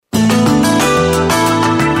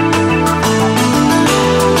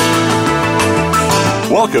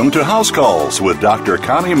Welcome to House Calls with Dr.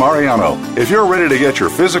 Connie Mariano. If you're ready to get your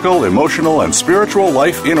physical, emotional, and spiritual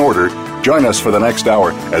life in order, join us for the next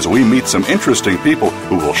hour as we meet some interesting people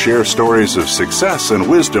who will share stories of success and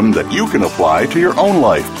wisdom that you can apply to your own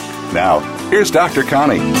life. Now, here's Dr.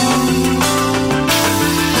 Connie.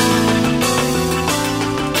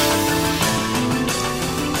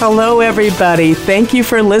 Hello, everybody. Thank you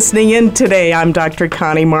for listening in today. I'm Dr.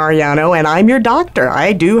 Connie Mariano, and I'm your doctor.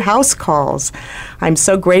 I do house calls. I'm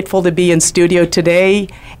so grateful to be in studio today,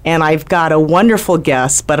 and I've got a wonderful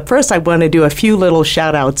guest. But first, I want to do a few little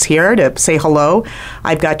shout-outs here to say hello.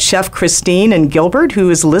 I've got Chef Christine and Gilbert, who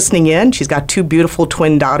is listening in. She's got two beautiful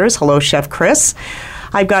twin daughters. Hello, Chef Chris.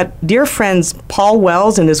 I've got dear friends Paul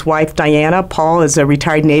Wells and his wife Diana. Paul is a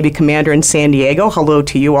retired Navy commander in San Diego. Hello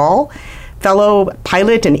to you all. Fellow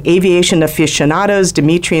pilot and aviation aficionados,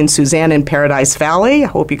 Dimitri and Suzanne in Paradise Valley. I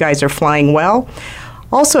hope you guys are flying well.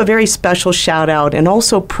 Also a very special shout out and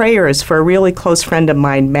also prayers for a really close friend of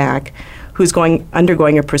mine, Mac, who's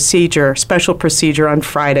undergoing a special procedure on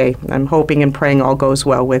Friday. I'm hoping and praying all goes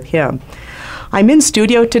well with him. I'm in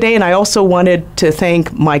studio today, and I also wanted to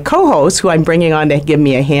thank my co-host, who I'm bringing on to give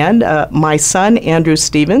me a hand, my son, Andrew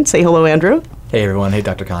Stevens. Say hello, Andrew. Hey, everyone. Hey,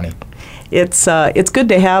 Dr. Connie. It's good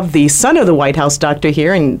to have the son of the White House doctor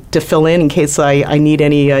here and to fill in case I need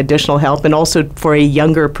any additional help, and also for a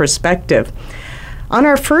younger perspective. On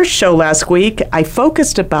our first show last week, I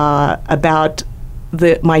focused about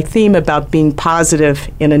my theme about being positive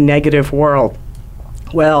in a negative world.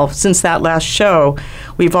 Well, since that last show,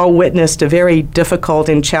 we've all witnessed a very difficult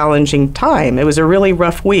and challenging time. It was a really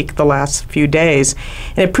rough week the last few days,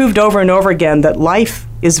 and it proved over and over again that life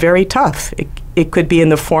is very tough. It could be in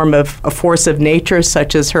the form of a force of nature,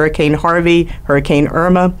 such as Hurricane Harvey, Hurricane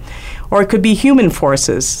Irma, or it could be human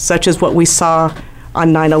forces, such as what we saw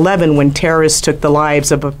on 9/11 when terrorists took the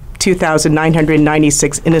lives of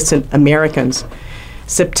 2,996 innocent Americans.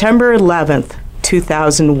 September 11th,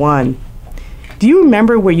 2001. Do you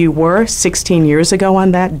remember where you were 16 years ago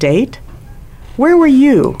on that date? Where were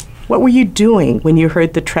you? What were you doing when you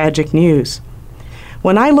heard the tragic news?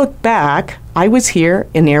 When I look back, I was here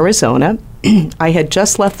in Arizona. I had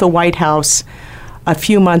just left the White House a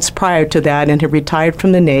few months prior to that and had retired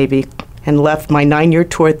from the Navy and left my 9-year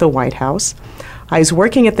tour at the White House. I was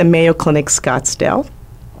working at the Mayo Clinic Scottsdale,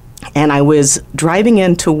 and I was driving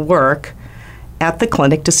into work at the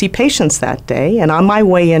clinic to see patients that day. And on my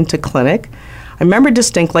way into clinic, I remember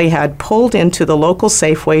distinctly had pulled into the local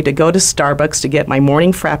Safeway to go to Starbucks to get my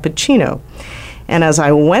morning Frappuccino. And as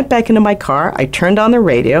I went back into my car, I turned on the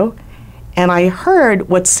radio, and I heard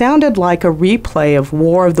what sounded like a replay of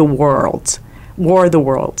War of the Worlds.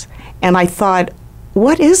 And I thought,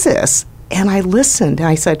 what is this? And I listened, and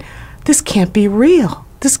I said, this can't be real.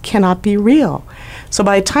 This cannot be real. So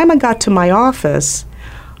by the time I got to my office,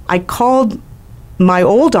 I called my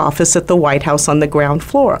old office at the White House on the ground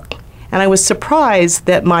floor. And I was surprised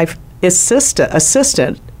that my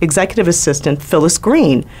executive assistant, Phyllis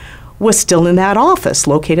Green, was still in that office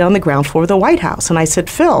located on the ground floor of the White House. And I said,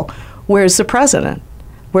 Phil, where's the president?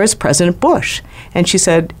 Where's President Bush? And she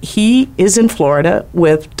said, he is in Florida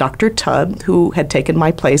with Dr. Tubb, who had taken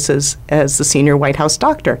my place as the senior White House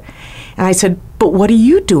doctor. And I said, but what are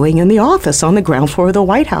you doing in the office on the ground floor of the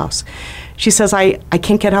White House? She says, I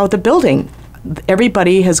can't get out of the building.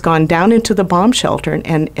 Everybody has gone down into the bomb shelter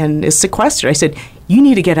and is sequestered. I said, you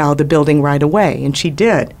need to get out of the building right away. And she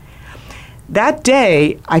did. That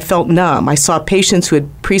day, I felt numb. I saw patients who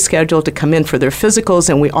had pre-scheduled to come in for their physicals,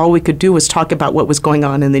 and all we could do was talk about what was going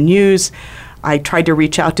on in the news. I tried to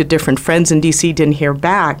reach out to different friends in D.C., didn't hear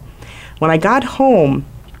back. When I got home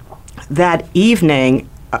that evening,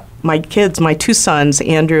 my two sons,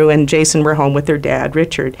 Andrew and Jason, were home with their dad,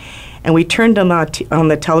 Richard, and we turned on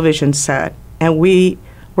the television set, and we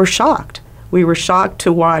were shocked. We were shocked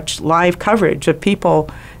to watch live coverage of people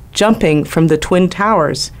jumping from the Twin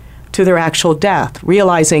Towers to their actual death,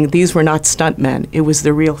 realizing these were not stuntmen. It was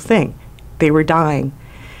the real thing. They were dying.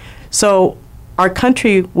 So our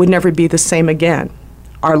country would never be the same again.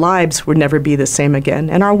 Our lives would never be the same again,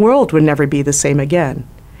 and our world would never be the same again.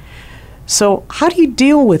 So how do you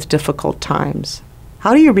deal with difficult times?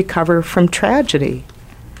 How do you recover from tragedy?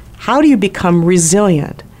 How do you become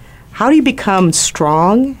resilient? How do you become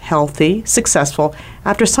strong, healthy, successful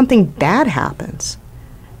after something bad happens?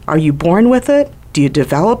 Are you born with it? Do you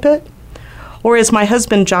develop it? Or as my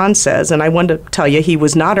husband John says, and I want to tell you he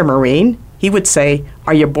was not a Marine, he would say,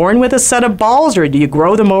 are you born with a set of balls or do you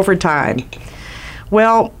grow them over time?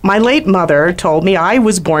 Well, my late mother told me I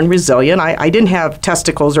was born resilient. I didn't have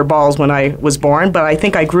testicles or balls when I was born, but I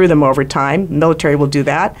think I grew them over time. The military will do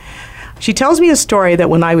that. She tells me a story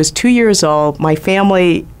that when I was 2 years old, my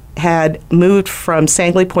family had moved from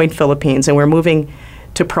Sangley Point, Philippines, and we're moving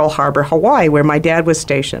to Pearl Harbor, Hawaii, where my dad was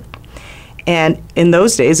stationed. And in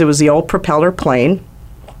those days, it was the old propeller plane.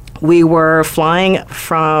 We were flying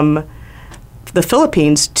from the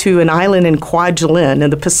Philippines to an island in Kwajalein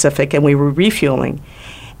in the Pacific, and we were refueling.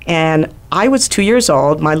 And I was 2 years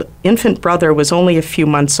old. My infant brother was only a few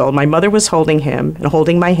months old. My mother was holding him and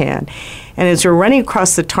holding my hand. And as we were running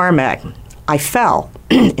across the tarmac, I fell,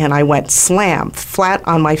 and I went slam, flat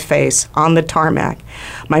on my face, on the tarmac.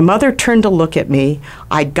 My mother turned to look at me.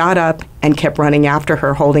 I got up and kept running after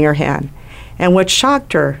her, holding her hand. And what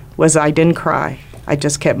shocked her was I didn't cry. I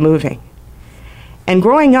just kept moving. And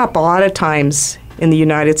growing up, a lot of times in the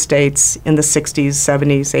United States in the 60s,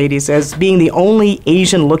 70s, 80s, as being the only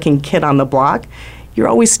Asian-looking kid on the block, you're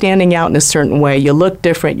always standing out in a certain way. You look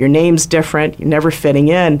different, your name's different, you're never fitting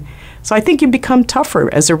in. So I think you become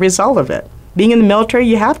tougher as a result of it. Being in the military,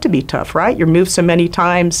 you have to be tough, right? You're moved so many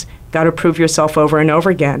times, got to prove yourself over and over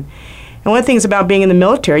again. And one of the things about being in the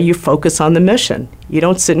military, you focus on the mission. You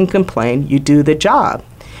don't sit and complain, you do the job.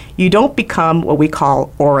 You don't become what we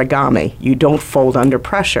call origami. You don't fold under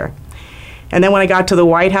pressure. And then when I got to the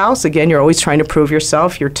White House, again, you're always trying to prove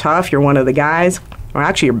yourself. You're tough, you're one of the guys. Or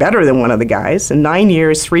actually, you're better than one of the guys. In 9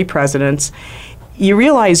 years, 3 presidents, you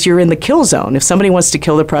realize you're in the kill zone. If somebody wants to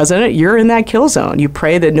kill the president, you're in that kill zone. You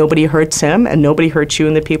pray that nobody hurts him and nobody hurts you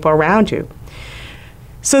and the people around you.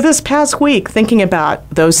 So this past week, thinking about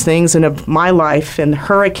those things in my life and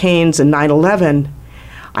hurricanes and 9/11,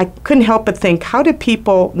 I couldn't help but think, how do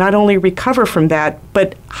people not only recover from that,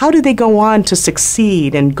 but how do they go on to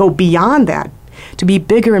succeed and go beyond that, to be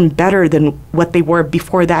bigger and better than what they were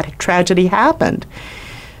before that tragedy happened?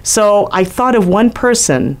 So I thought of one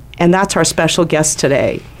person, and that's our special guest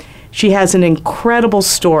today. She has an incredible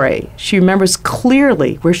story. She remembers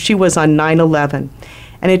clearly where she was on 9/11,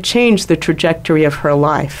 and it changed the trajectory of her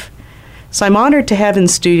life. So I'm honored to have in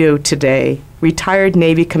studio today retired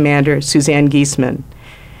Navy Commander Suzanne Giesemann.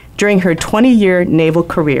 During her 20-year naval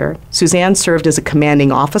career, Suzanne served as a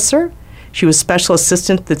commanding officer. She was Special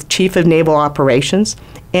Assistant to the Chief of Naval Operations,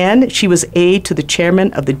 and she was aide to the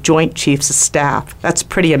Chairman of the Joint Chiefs of Staff. That's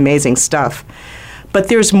pretty amazing stuff. But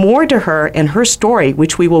there's more to her and her story,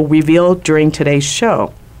 which we will reveal during today's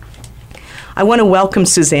show. I want to welcome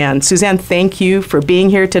Suzanne. Suzanne, thank you for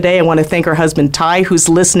being here today. I want to thank her husband, Ty, who's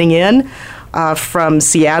listening in from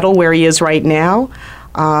Seattle, where he is right now.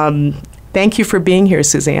 Thank you for being here,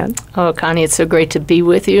 Suzanne. Oh, Connie, it's so great to be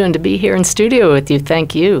with you and to be here in studio with you.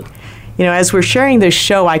 Thank you. You know, as we're sharing this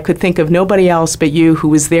show, I could think of nobody else but you who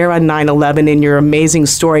was there on 9/11 in your amazing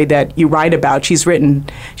story that you write about. She's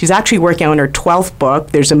actually working on her 12th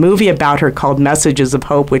book. There's a movie about her called Messages of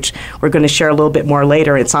Hope, which we're going to share a little bit more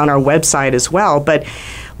later. It's on our website as well. But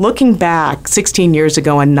looking back 16 years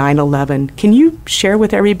ago on 9/11, can you share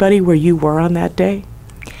with everybody where you were on that day?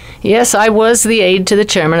 Yes, I was the aide to the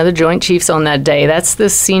chairman of the Joint Chiefs on that day. That's the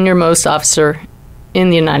senior-most officer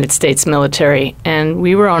in the United States military. And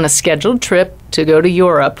we were on a scheduled trip to go to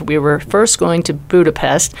Europe. We were first going to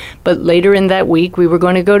Budapest, but later in that week we were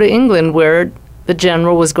going to go to England, where the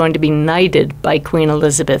general was going to be knighted by Queen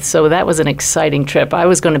Elizabeth. So that was an exciting trip. I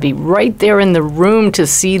was going to be right there in the room to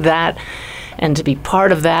see that and to be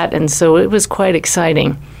part of that, and so it was quite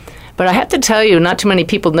exciting. But I have to tell you, not too many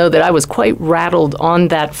people know that I was quite rattled on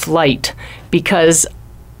that flight because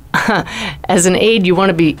as an aide, you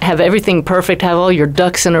want to have everything perfect, have all your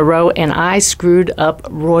ducks in a row, and I screwed up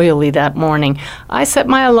royally that morning. I set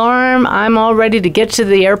my alarm. I'm all ready to get to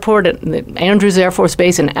the airport at Andrews Air Force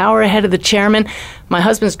Base an hour ahead of the chairman. My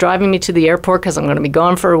husband's driving me to the airport because I'm going to be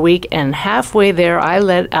gone for a week, and halfway there, I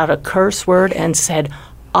let out a curse word and said,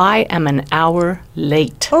 I am an hour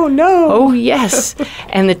late. Oh, no. Oh, yes.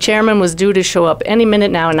 And the chairman was due to show up any minute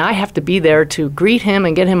now, and I have to be there to greet him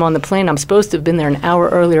and get him on the plane. I'm supposed to have been there an hour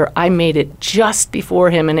earlier. I made it just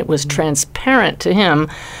before him, and it was transparent to him.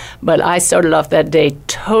 But I started off that day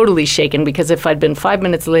totally shaken, because if I'd been 5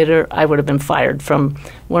 minutes later, I would have been fired from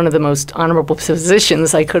one of the most honorable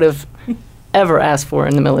positions I could have ever asked for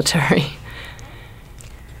in the military.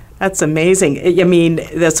 That's amazing. I mean,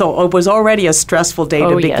 it was already a stressful day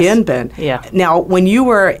to begin, yes. Ben. Yeah. Now, when you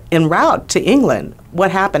were en route to England,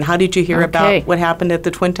 what happened? How did you hear about what happened at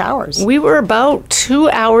the Twin Towers? We were about 2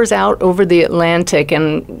 hours out over the Atlantic,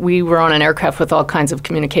 and we were on an aircraft with all kinds of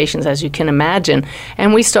communications, as you can imagine.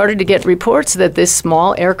 And we started to get reports that this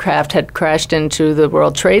small aircraft had crashed into the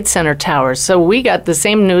World Trade Center towers. So we got the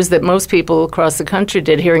same news that most people across the country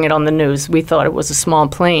did, hearing it on the news. We thought it was a small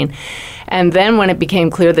plane. And then when it became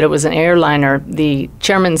clear that it was an airliner, the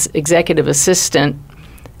chairman's executive assistant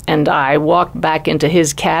and I walked back into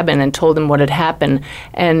his cabin and told him what had happened.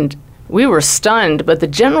 And we were stunned, but the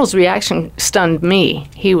general's reaction stunned me.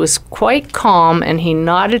 He was quite calm, and he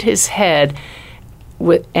nodded his head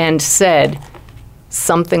and said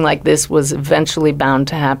something like this was eventually bound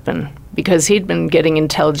to happen, because he'd been getting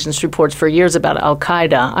intelligence reports for years about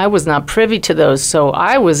al-Qaeda. I was not privy to those, so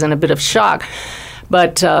I was in a bit of shock.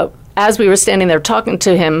 But as we were standing there talking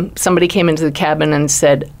to him, somebody came into the cabin and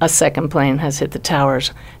said, "A second plane has hit the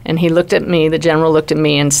towers." And he looked at me, the general looked at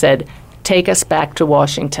me and said, "Take us back to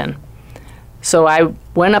Washington." So I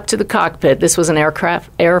went up to the cockpit. This was an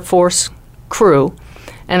Air Force crew.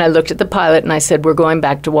 And I looked at the pilot and I said, "We're going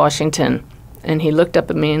back to Washington." And he looked up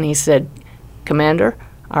at me and he said, "Commander,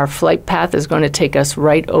 our flight path is going to take us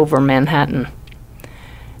right over Manhattan."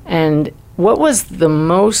 And what was the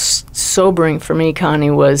most sobering for me,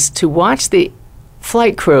 Connie, was to watch the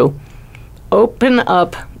flight crew open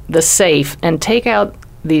up the safe and take out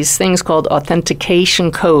these things called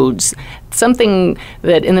authentication codes, something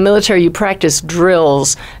that in the military you practice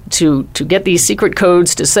drills to get these secret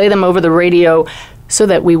codes, to say them over the radio so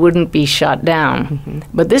that we wouldn't be shot down. Mm-hmm.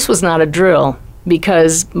 But this was not a drill,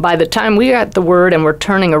 because by the time we got the word and were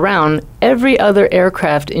turning around, every other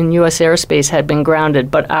aircraft in U.S. airspace had been grounded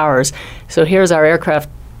but ours. So here's our aircraft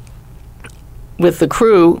with the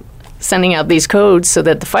crew sending out these codes so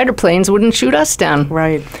that the fighter planes wouldn't shoot us down.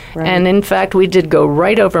 Right. And in fact, we did go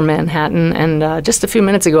right over Manhattan. And just a few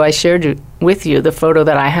minutes ago, I shared with you the photo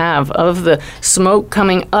that I have of the smoke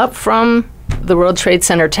coming up from the World Trade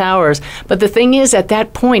Center towers. But the thing is, at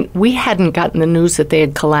that point, we hadn't gotten the news that they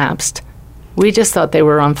had collapsed. We just thought they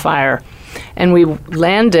were on fire. And we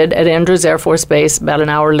landed at Andrews Air Force Base about an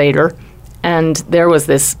hour later, and there was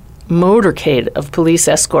this motorcade of police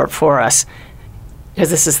escort for us, because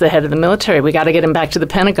this is the head of the military. We got to get him back to the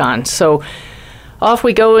Pentagon. So off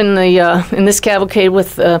we go in this cavalcade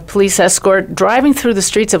with police escort, driving through the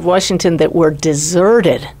streets of Washington that were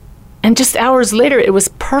deserted. And just hours later, it was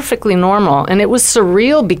perfectly normal. And it was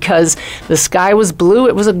surreal because the sky was blue.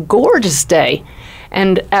 It was a gorgeous day.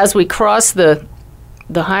 And as we crossed the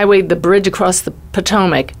highway, the bridge across the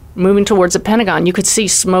Potomac, moving towards the Pentagon, you could see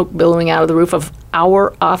smoke billowing out of the roof of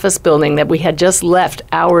our office building that we had just left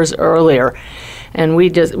hours earlier. And we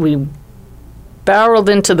barreled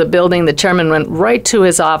into the building. The chairman went right to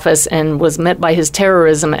his office and was met by his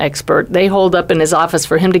terrorism expert. They holed up in his office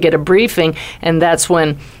for him to get a briefing, and that's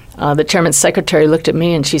when the chairman's secretary looked at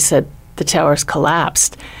me and she said, "The towers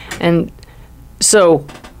collapsed." And so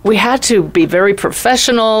we had to be very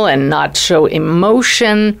professional and not show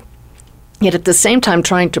emotion, yet at the same time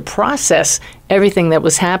trying to process everything that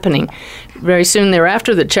was happening. Very soon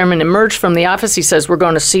thereafter, the chairman emerged from the office. He says, "We're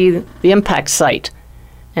going to see the impact site."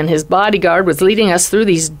 And his bodyguard was leading us through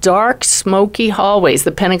these dark, smoky hallways.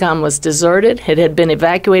 The Pentagon was deserted. It had been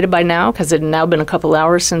evacuated by now because it had now been a couple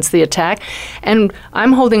hours since the attack. And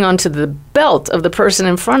I'm holding on to the belt of the person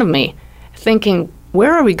in front of me, thinking,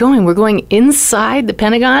 where are we going? We're going inside the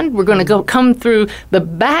Pentagon? We're going to come through the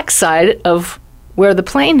backside of where the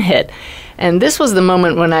plane hit. And this was the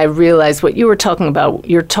moment when I realized what you were talking about.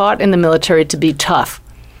 You're taught in the military to be tough.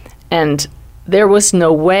 And there was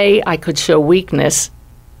no way I could show weakness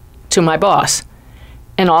to my boss.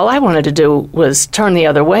 And all I wanted to do was turn the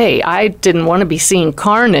other way. I didn't want to be seeing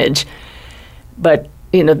carnage. But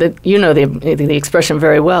the expression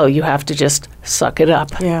very well. You have to just suck it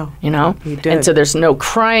up. Yeah. You did. And so there's no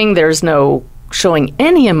crying. There's no showing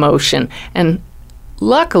any emotion. And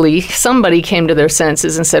luckily, somebody came to their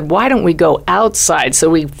senses and said, "Why don't we go outside?" So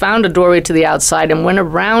we found a doorway to the outside and went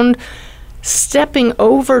around, stepping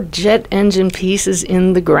over jet engine pieces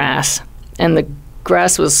in the grass. And the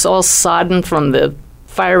grass was all sodden from the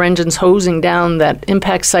fire engines hosing down that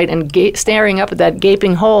impact site and staring up at that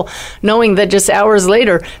gaping hole, knowing that just hours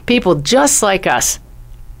later, people just like us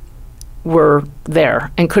were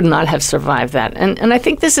there and could not have survived that. And I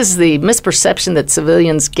think this is the misperception that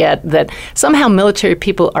civilians get, that somehow military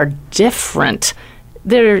people are different.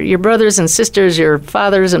 They're your brothers and sisters, your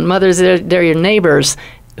fathers and mothers, they're your neighbors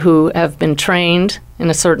who have been trained in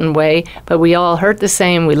a certain way, but we all hurt the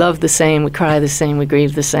same, we love the same, we cry the same, we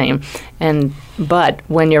grieve the same. But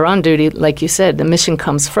when you're on duty, like you said, the mission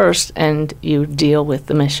comes first and you deal with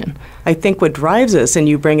the mission. I think what drives us, and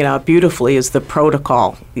you bring it out beautifully, is the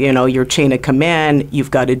protocol. Your chain of command, you've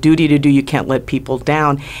got a duty to do, you can't let people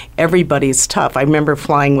down. Everybody's tough. I remember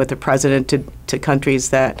flying with the president to countries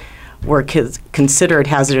that were considered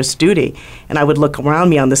hazardous duty. And I would look around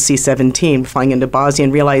me on the C-17 flying into Bosnia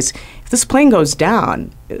and realize, if this plane goes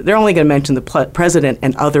down, they're only going to mention the president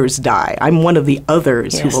and others die. I'm one of the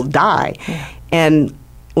others who will die. Yeah. And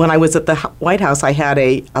when I was at the White House, I had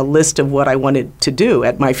a list of what I wanted to do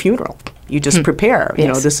at my funeral. You just prepare. Yes.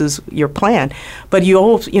 You know, this is your plan. But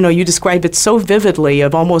you describe it so vividly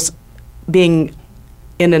of almost being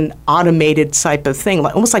in an automated type of thing,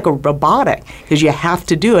 almost like a robotic, because you have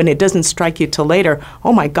to do it, and it doesn't strike you till later,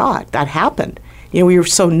 oh my God, that happened. You know, you're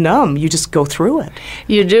so numb, you just go through it.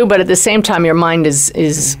 You do, but at the same time, your mind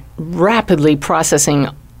is rapidly processing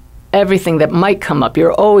everything that might come up.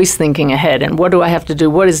 You're always thinking ahead, and what do I have to do?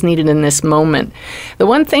 What is needed in this moment? The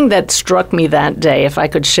one thing that struck me that day, if I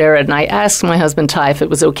could share it, and I asked my husband Ty if it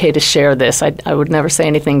was okay to share this. I would never say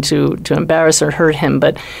anything to embarrass or hurt him,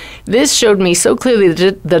 but this showed me so clearly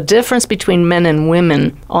the difference between men and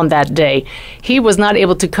women on that day. He was not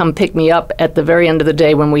able to come pick me up at the very end of the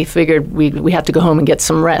day when we figured we had to go home and get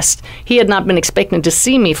some rest. He had not been expecting to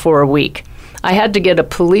see me for a week. I had to get a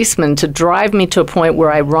policeman to drive me to a point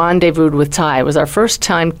where I rendezvoused with Ty. It was our first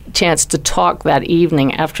chance to talk that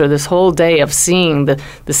evening after this whole day of seeing the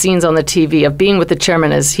scenes on the TV, of being with the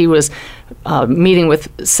chairman as he was meeting with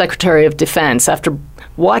Secretary of Defense, after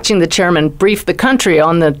watching the chairman brief the country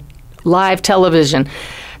on the live television.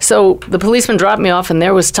 So the policeman dropped me off, and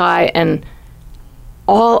there was Ty, and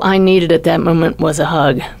all I needed at that moment was a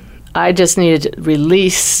hug. I just needed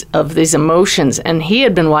release of these emotions. And he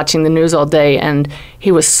had been watching the news all day, and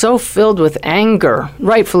he was so filled with anger,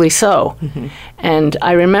 rightfully so. Mm-hmm. And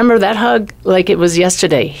I remember that hug like it was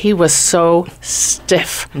yesterday. He was so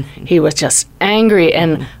stiff. Mm-hmm. He was just angry,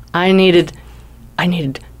 and I needed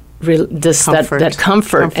that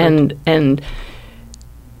comfort. And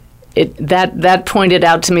that pointed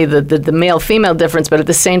out to me the male-female difference, but at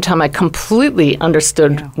the same time, I completely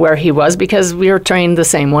understood where he was, because we were trained the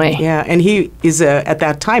same way. Yeah, and he is, at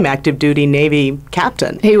that time, active-duty Navy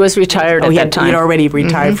captain. He was retired at that time. He had already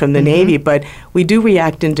retired from the Navy, but we do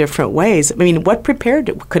react in different ways. I mean,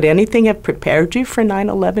 could anything have prepared you for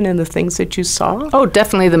 9/11 and the things that you saw? Oh,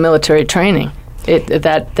 definitely the military training.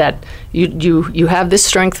 That you have this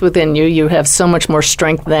strength within you. You have so much more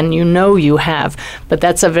strength than you know you have. But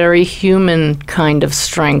that's a very human kind of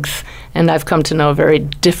strength. And I've come to know a very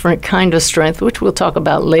different kind of strength, which we'll talk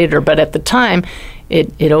about later. But at the time,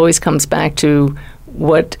 it always comes back to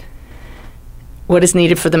what is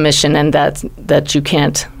needed for the mission, and that you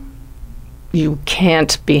can't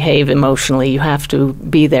behave emotionally. You have to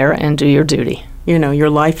be there and do your duty. You know, your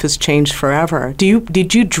life has changed forever.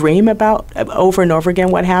 Did you dream about over and over again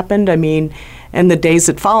what happened? I mean, and the days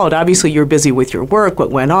that followed, obviously you're busy with your work, what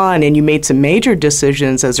went on, and you made some major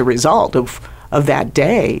decisions as a result of that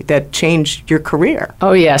day that changed your career.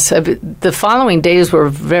 Oh, yes. The following days were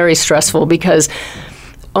very stressful because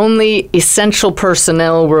only essential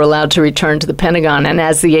personnel were allowed to return to the Pentagon. And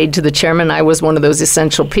as the aide to the chairman, I was one of those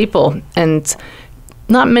essential people. And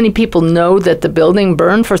not many people know that the building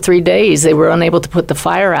burned for 3 days. They were unable to put the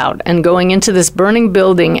fire out. And going into this burning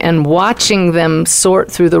building and watching them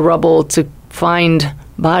sort through the rubble to find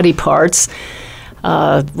body parts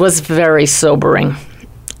was very sobering.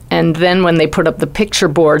 And then when they put up the picture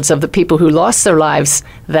boards of the people who lost their lives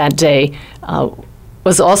that day,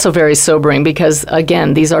 was also very sobering because,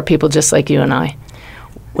 again, these are people just like you and I.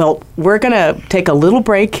 Well, we're going to take a little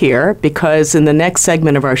break here because in the next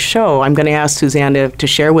segment of our show, I'm going to ask Susanna to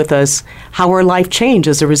share with us how her life changed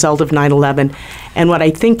as a result of 9/11. And what I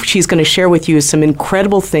think she's going to share with you is some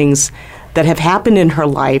incredible things that have happened in her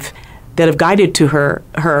life that have guided to her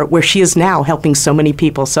where she is now helping so many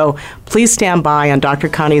people. So please stand by on Dr.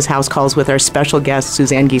 Connie's House Calls with our special guest,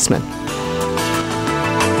 Suzanne Giesemann.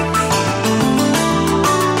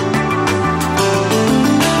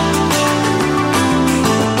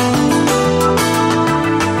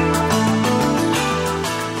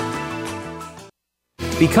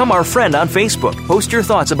 Become our friend on Facebook. Post your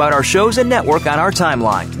thoughts about our shows and network on our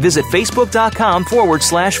timeline. Visit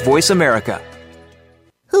Facebook.com/Voice America.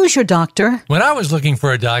 Who's your doctor? When I was looking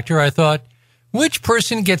for a doctor, I thought, which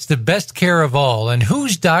person gets the best care of all and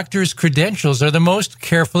whose doctor's credentials are the most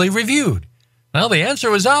carefully reviewed? Well, the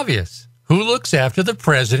answer was obvious. Who looks after the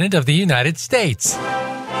President of the United States?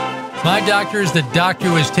 My doctor is the doctor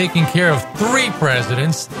who has taken care of 3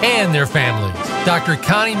 presidents and their families. Dr.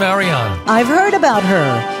 Connie Mariano. I've heard about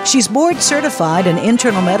her. She's board certified in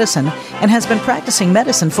internal medicine and has been practicing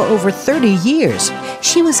medicine for over 30 years.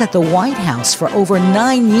 She was at the White House for over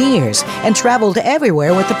 9 years and traveled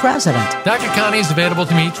everywhere with the president. Dr. Connie is available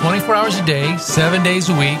to me 24 hours a day, 7 days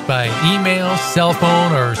a week by email, cell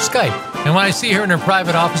phone, or Skype. And when I see her in her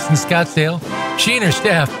private office in Scottsdale, she and her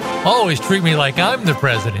staff always treat me like I'm the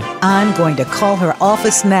president. I'm going to call her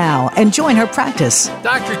office now and join her practice.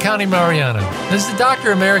 Dr. Connie Mariano is the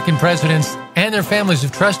doctor American presidents and their families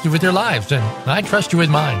have trusted with their lives, and I trust you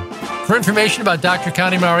with mine. For information about Dr.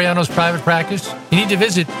 Connie Mariano's private practice, you need to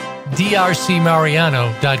visit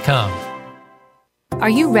drcmariano.com. Are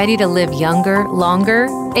you ready to live younger, longer?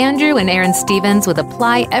 Andrew and Aaron Stevens with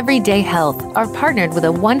Apply Everyday Health are partnered with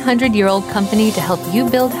a 100-year-old company to help you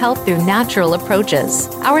build health through natural approaches.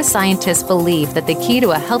 Our scientists believe that the key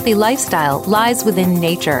to a healthy lifestyle lies within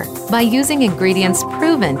nature. By using ingredients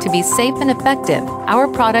proven to be safe and effective, our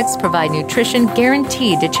products provide nutrition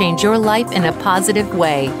guaranteed to change your life in a positive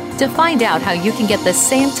way. To find out how you can get the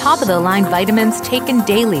same top-of-the-line vitamins taken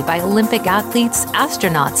daily by Olympic athletes,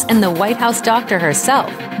 astronauts, and the White House doctor herself,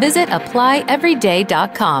 visit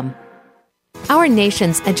applyeveryday.com. Our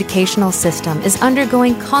nation's educational system is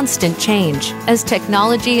undergoing constant change as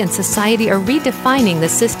technology and society are redefining the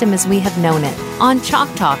system as we have known it. On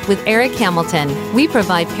Chalk Talk with Eric Hamilton, we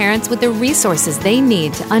provide parents with the resources they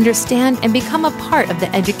need to understand and become a part of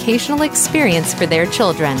the educational experience for their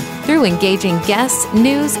children. Through engaging guests,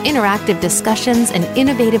 news, interactive discussions, and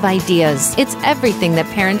innovative ideas, it's everything that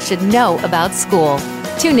parents should know about school.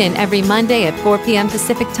 Tune in every Monday at 4 p.m.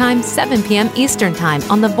 Pacific Time, 7 p.m. Eastern Time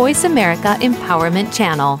on the Voice America Empowerment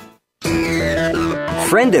Channel.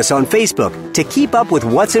 Friend us on Facebook to keep up with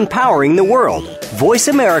what's empowering the world. Voice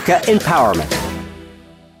America Empowerment.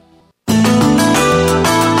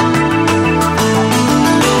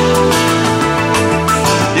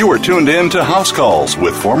 You are tuned in to House Calls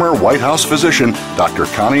with former White House physician Dr.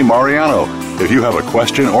 Connie Mariano. If you have a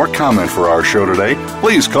question or comment for our show today,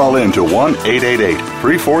 please call in to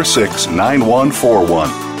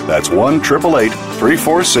 1-888-346-9141. That's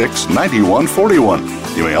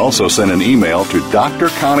 1-888-346-9141. You may also send an email to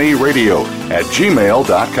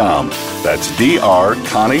drconnieradio@gmail.com. That's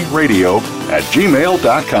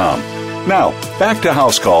drconnieradio@gmail.com. Now, back to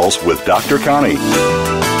House Calls with Dr. Connie.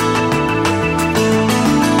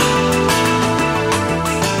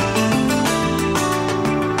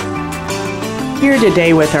 Here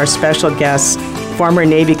today with our special guest, former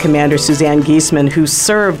Navy Commander Suzanne Giesemann, who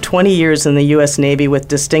served 20 years in the U.S. Navy with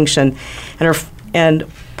distinction, and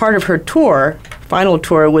part of her tour, final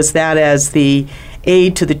tour, was that as the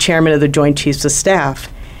aide to the chairman of the Joint Chiefs of Staff.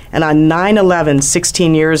 And on 9/11,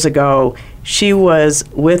 16 years ago, she was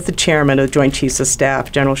with the chairman of the Joint Chiefs of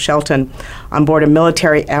Staff, General Shelton, on board a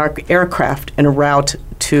military aircraft en route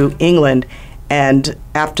to England. And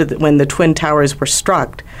when the Twin Towers were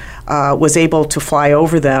struck, was able to fly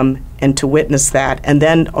over them and to witness that, and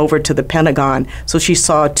then over to the Pentagon. So she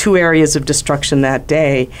saw 2 areas of destruction that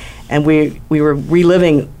day, and we were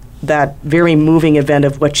reliving that very moving event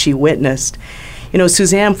of what she witnessed. You know,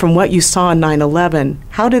 Suzanne, from what you saw on 9/11,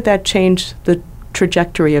 how did that change the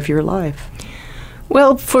trajectory of your life?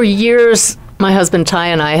 Well, for years, my husband Ty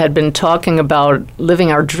and I had been talking about living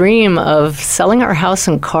our dream of selling our house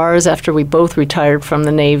and cars after we both retired from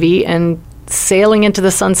the Navy and sailing into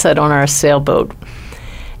the sunset on our sailboat.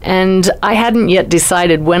 And I hadn't yet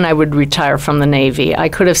decided when I would retire from the Navy. I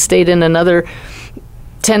could have stayed in another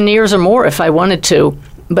 10 years or more if I wanted to.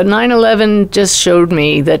 But 9/11 just showed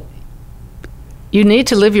me that you need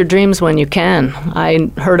to live your dreams when you can. I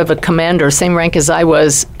heard of a commander, same rank as I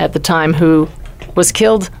was at the time, who was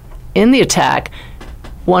killed in the attack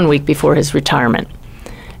 1 week before his retirement.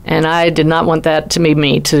 And I did not want that to be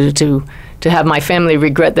me, to have my family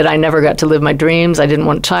regret that I never got to live my dreams. I didn't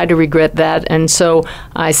want Ty to regret that. And so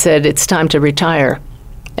I said, it's time to retire.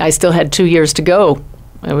 I still had 2 years to go.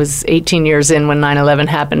 I was 18 years in when 9/11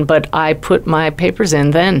 happened, but I put my papers in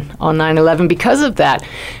then on 9/11 because of that.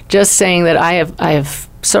 Just saying that I have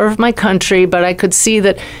served my country, but I could see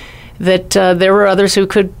that there were others who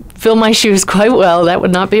could fill my shoes quite well. That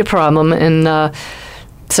would not be a problem. And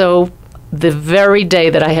so the very day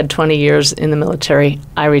that I had 20 years in the military,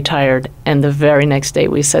 I retired, and the very next day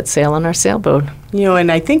we set sail on our sailboat. You know, and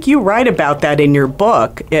I think you write about that in your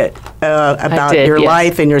book, about your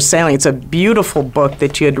life and your sailing. It's a beautiful book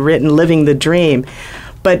that you had written, Living the Dream.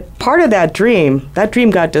 But part of that dream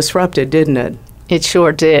got disrupted, didn't it? It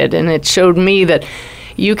sure did, and it showed me that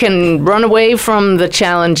you can run away from the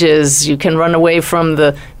challenges, you can run away from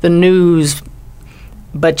the news,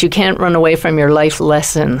 but you can't run away from your life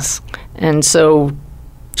lessons. And so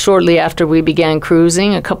shortly after we began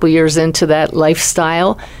cruising, a couple years into that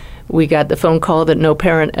lifestyle, we got the phone call that no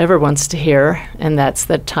parent ever wants to hear, and that's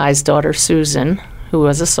that Ty's daughter, Susan, who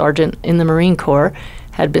was a sergeant in the Marine Corps,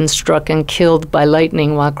 had been struck and killed by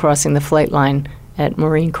lightning while crossing the flight line at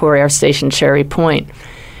Marine Corps Air Station Cherry Point.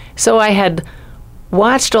 So I had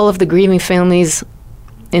watched all of the grieving families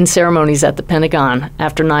in ceremonies at the Pentagon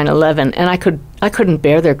after 9/11, and I couldn't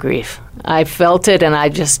bear their grief. I felt it, and I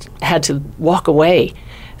just had to walk away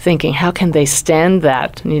thinking, how can they stand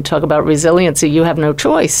that? And you talk about resiliency, you have no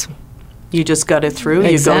choice. You just got it through.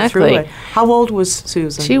 Exactly. You go through it. How old was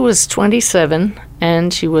Susan? She was 27,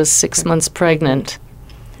 and she was 6 months pregnant.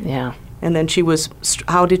 Yeah. And then she was,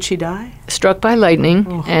 how did she die? Struck by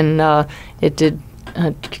lightning, and it did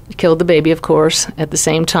kill the baby, of course, at the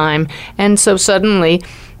same time. And so suddenly,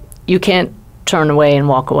 you can't turn away and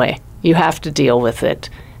walk away. You have to deal with it.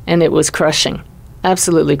 And it was crushing,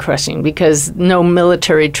 absolutely crushing, because no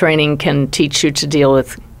military training can teach you to deal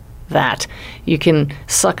with that. You can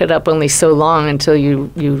suck it up only so long until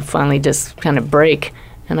you finally just kind of break.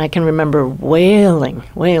 And I can remember wailing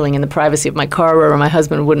in the privacy of my car where my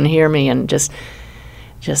husband wouldn't hear me, and just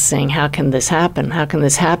saying, how can this happen? How can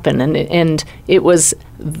this happen? And it was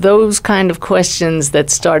those kind of questions that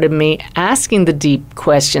started me asking the deep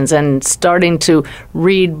questions and starting to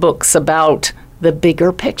read books about the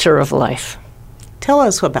bigger picture of life. Tell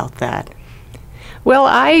us about that. Well,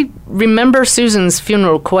 I remember Susan's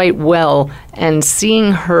funeral quite well, and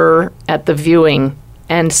seeing her at the viewing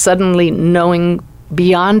and suddenly knowing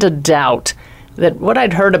beyond a doubt that what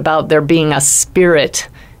I'd heard about there being a spirit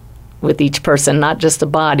with each person, not just a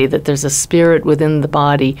body, that there's a spirit within the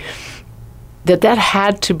body, that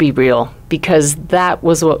had to be real, because that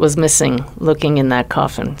was what was missing looking in that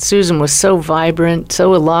coffin. Susan was so vibrant,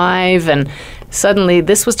 so alive, and suddenly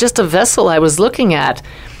this was just a vessel I was looking at.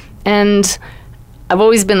 And I've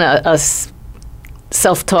always been a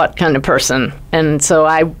self-taught kind of person, and so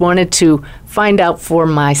I wanted to find out for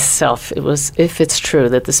myself if it's true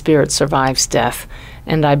that the spirit survives death.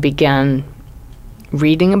 And I began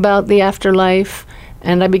reading about the afterlife,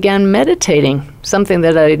 and I began meditating, something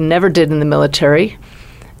that I never did in the military.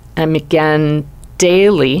 I began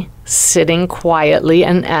daily sitting quietly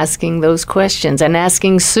and asking those questions, and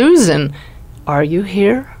asking Susan, "Are you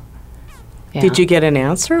here?" Yeah. Did you get an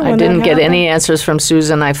answer? I didn't get any answers from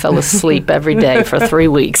Susan. I fell asleep every day for 3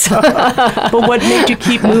 weeks. But what made you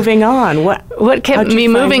keep moving on? What kept me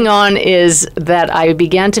moving on is that I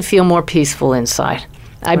began to feel more peaceful inside.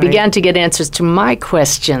 I began to get answers to my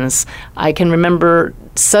questions. I can remember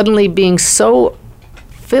suddenly being so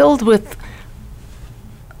filled with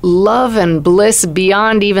love and bliss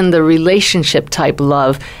beyond even the relationship type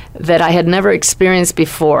love that I had never experienced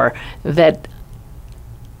before, that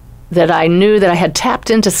I knew that I had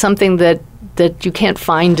tapped into something that you can't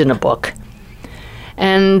find in a book.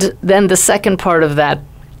 And then the second part of that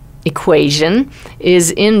equation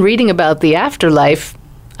is, in reading about the afterlife,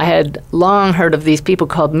 I had long heard of these people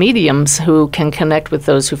called mediums who can connect with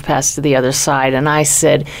those who've passed to the other side. And I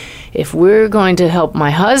said, if we're going to help my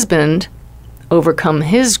husband overcome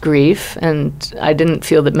his grief, and I didn't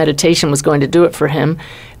feel that meditation was going to do it for him,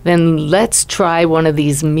 then let's try one of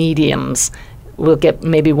these mediums. We'll get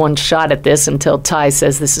maybe one shot at this until Ty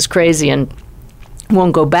says this is crazy and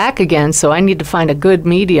won't go back again. So I need to find a good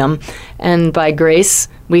medium. And by grace,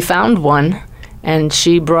 we found one. And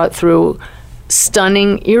she brought through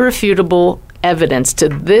stunning, irrefutable evidence to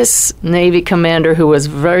this Navy commander who was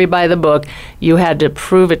very by the book. You had to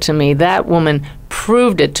prove it to me. That woman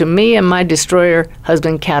proved it to me and my destroyer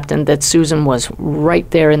husband, Captain, that Susan was right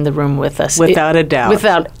there in the room with us. Without a doubt.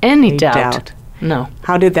 Without any doubt. No.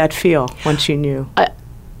 How did that feel once you knew?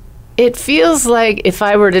 It feels like if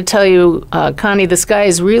I were to tell you, Connie, the sky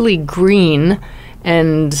is really green,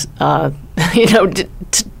 and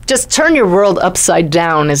just turn your world upside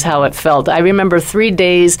down is how it felt. I remember 3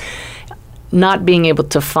 days not being able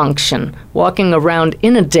to function, walking around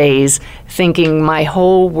in a daze, thinking my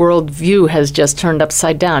whole world view has just turned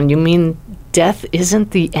upside down. You mean death isn't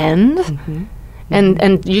the end? Mm-hmm.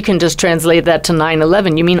 And you can just translate that to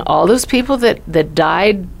 9/11. You mean all those people that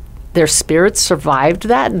died, their spirits survived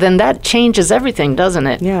that? Then that changes everything, doesn't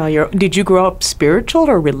it? Yeah. Did you grow up spiritual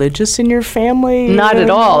or religious in your family? Not at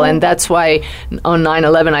all. And that's why on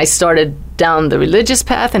 9/11 I started down the religious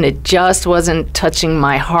path, and it just wasn't touching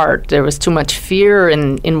my heart. There was too much fear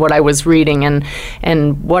in what I was reading,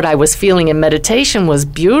 and what I was feeling in meditation was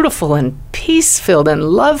beautiful and peace-filled and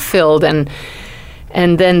love-filled,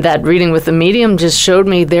 and then that reading with the medium just showed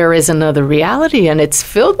me there is another reality, and it's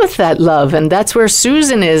filled with that love, and that's where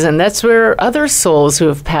Susan is, and that's where other souls who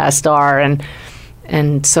have passed are.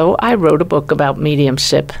 And so I wrote a book about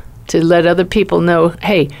mediumship to let other people know,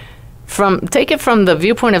 hey, take it from the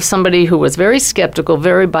viewpoint of somebody who was very skeptical,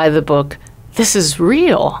 very by the book. This is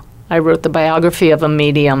real. I wrote the biography of a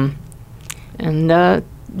medium, and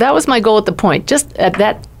that was my goal at the point, just at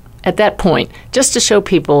that point, just to show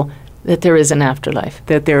people that there is an afterlife.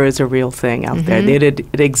 That there is a real thing out there. That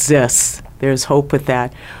it exists. There's hope with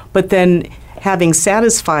that. But then having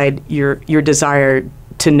satisfied your desire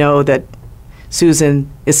to know that Susan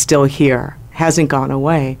is still here, hasn't gone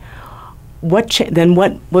away, then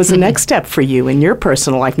what was the next step for you in your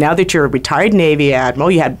personal life? Now that you're a retired Navy admiral,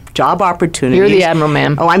 you had job opportunities. You're the admiral,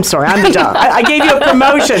 ma'am. Oh, I'm sorry. I'm the job. I gave you a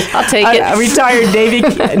promotion. I'll take it. A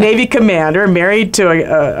retired Navy commander, married to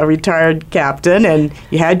a retired captain, and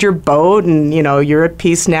you had your boat, and you're at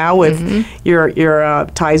peace now with your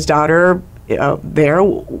Ty's daughter there.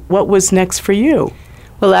 What was next for you?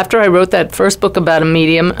 Well, after I wrote that first book about a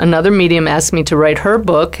medium, another medium asked me to write her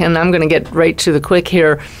book, and I'm going to get right to the quick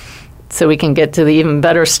here so we can get to the even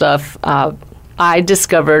better stuff. I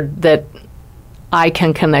discovered that I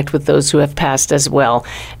can connect with those who have passed as well.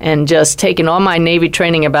 And just taking all my Navy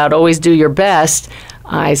training about always do your best,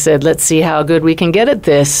 I said, let's see how good we can get at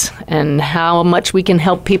this and how much we can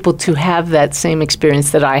help people to have that same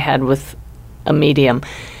experience that I had with a medium.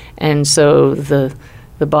 And so the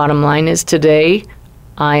bottom line is today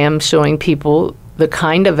I am showing people the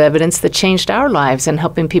kind of evidence that changed our lives and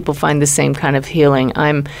helping people find the same kind of healing.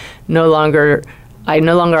 I no longer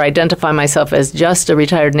identify myself as just a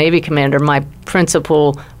retired Navy commander. My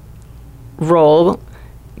principal role,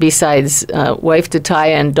 besides wife to Ty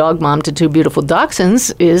and dog mom to two beautiful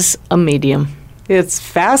dachshunds, is a medium. It's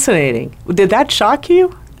fascinating. Did that shock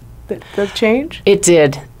you, that change? It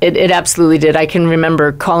did. It absolutely did. I can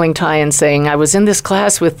remember calling Ty and saying, I was in this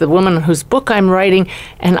class with the woman whose book I'm writing,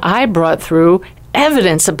 and I brought through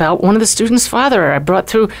evidence about one of the students' father. I brought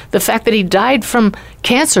through the fact that he died from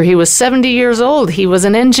cancer. He was 70 years old. He was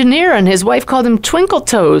an engineer, and his wife called him Twinkle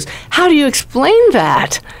Toes. How do you explain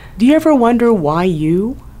that? Do you ever wonder why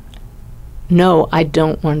you? No, I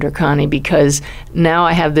don't wonder, Connie, because now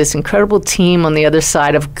I have this incredible team on the other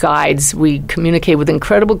side of guides. We communicate with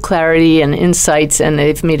incredible clarity and insights, and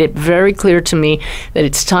they've made it very clear to me that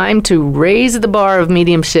it's time to raise the bar of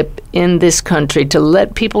mediumship in this country, to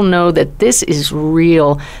let people know that this is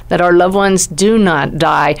real, that our loved ones do not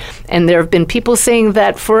die. And there have been people saying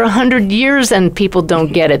that for 100 years, and people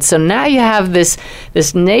don't get it. So now you have this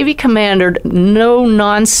Navy commander,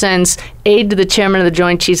 no-nonsense aide to the chairman of the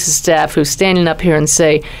Joint Chiefs of Staff who's standing up here and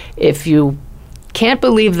say, if you can't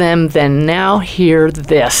believe them, then now hear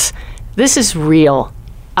this. This is real.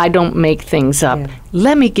 I don't make things up. Yeah.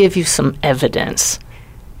 Let me give you some evidence.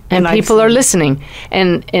 And people are listening.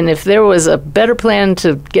 And if there was a better plan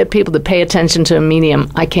to get people to pay attention to a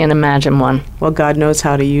medium, I can't imagine one. Well, God knows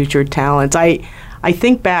how to use your talents. I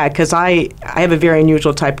think back, because I have a very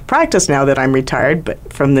unusual type of practice now that I'm retired,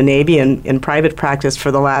 but from the Navy and in private practice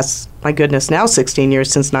for the last, my goodness, now 16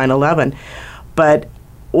 years since 9/11. But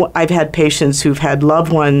I've had patients who've had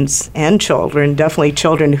loved ones and children, definitely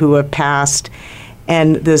children who have passed,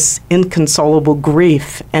 and this inconsolable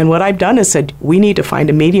grief. And what I've done is said, we need to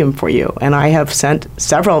find a medium for you. And I have sent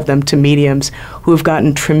several of them to mediums who have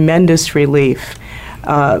gotten tremendous relief.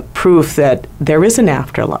 Proof that there is an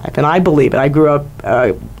afterlife, and I believe it. I grew up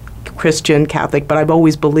Christian, Catholic, but I've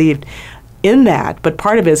always believed in that. But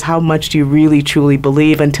part of it is how much do you really, truly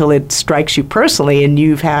believe until it strikes you personally and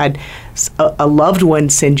you've had a loved one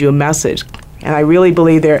send you a message. And I really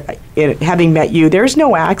believe having met you, there's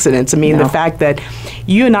no accidents. I mean, the fact that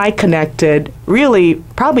you and I connected really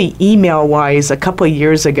probably email-wise a couple of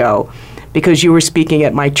years ago, because you were speaking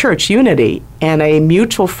at my church, Unity, and a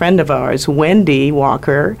mutual friend of ours, Wendy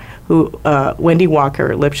Walker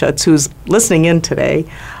Lipschutz, who's listening in today,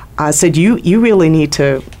 said you really need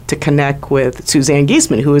to connect with Suzanne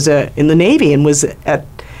Giesemann, who was in the Navy and was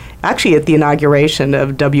actually at the inauguration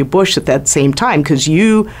of W. Bush at that same time, because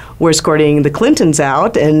you were escorting the Clintons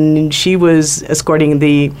out, and she was escorting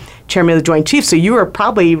the chairman of the Joint Chiefs. So you were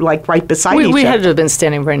probably like right beside each other. We had to have been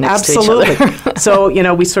standing right next to each other. Absolutely.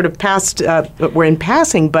 So, we sort of passed, we're in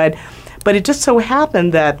passing, but it just so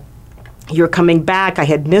happened that you're coming back. I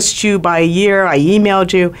had missed you by a year. I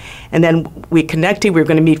emailed you, and then we connected. We were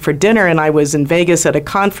going to meet for dinner, and I was in Vegas at a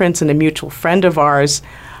conference, and a mutual friend of ours,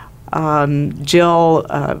 Jill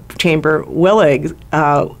Chamber Willig,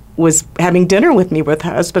 was having dinner with me with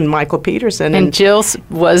her husband, Michael Peterson. And Jill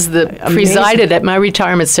presided at my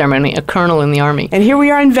retirement ceremony, a colonel in the Army. And here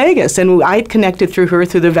we are in Vegas, and I had connected through her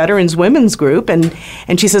through the Veterans Women's Group, and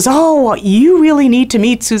she says, oh, you really need to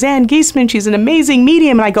meet Suzanne Giesemann. She's an amazing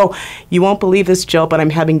medium. And I go, you won't believe this, Jill, but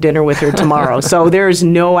I'm having dinner with her tomorrow. So there's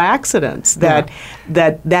no accidents that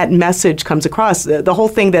message comes across. The whole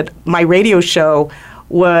thing that my radio show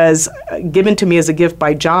was given to me as a gift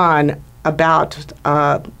by John about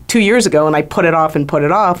 2 years ago, and I put it off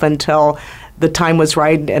until the time was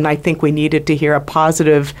right, and I think we needed to hear a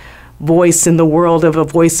positive voice in the world, of a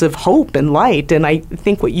voice of hope and light, and I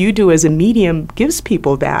think what you do as a medium gives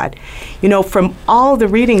people that. From all the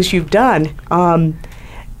readings you've done,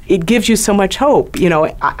 it gives you so much hope. You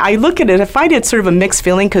know, I look at it, I find it sort of a mixed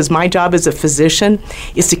feeling because my job as a physician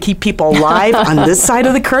is to keep people alive on this side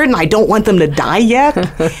of the curtain. I don't want them to die yet.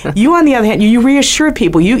 You, on the other hand, you reassure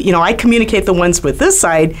people. You know, I communicate the ones with this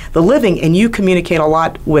side, the living, and you communicate a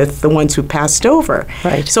lot with the ones who passed over.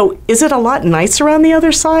 Right. So is it a lot nicer on the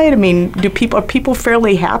other side? I mean, are people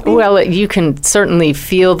fairly happy? Well, you can certainly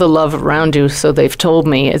feel the love around you, so they've told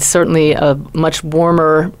me. It's certainly a much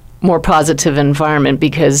warmer, more positive environment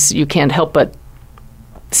because you can't help but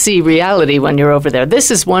see reality when you're over there.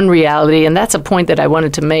 This is one reality, and that's a point that I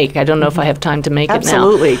wanted to make. I don't know if I have time to make it now.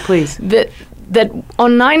 Absolutely, please. That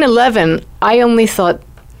on 9/11, I only thought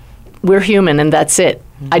we're human and that's it.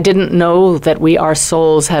 I didn't know that we are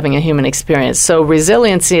souls having a human experience. So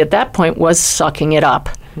resiliency at that point was sucking it up.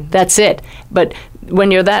 That's it. But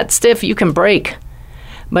when you're that stiff, you can break.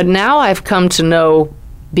 But now I've come to know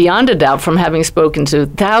beyond a doubt from having spoken to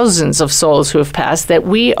thousands of souls who have passed that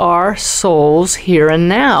we are souls here and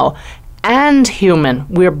now and human.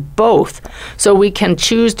 We're both. So we can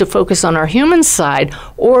choose to focus on our human side,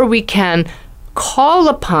 or we can call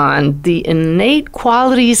upon the innate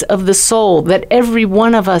qualities of the soul that every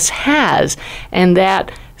one of us has, and that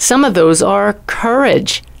some of those are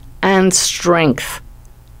courage and strength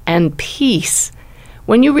and peace.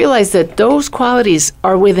 When you realize that those qualities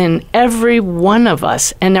are within every one of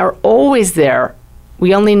us and are always there,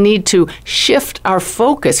 we only need to shift our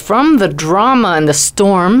focus from the drama and the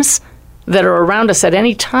storms that are around us at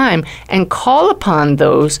any time and call upon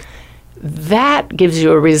those. That gives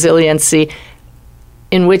you a resiliency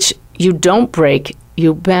in which you don't break,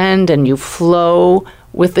 you bend and you flow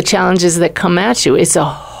with the challenges that come at you. It's a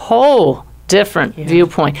whole different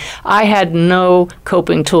viewpoint. I had no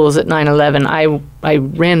coping tools at 9/11. I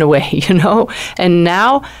ran away, you know. And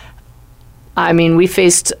now, I mean, we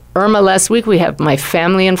faced Irma last week. We have my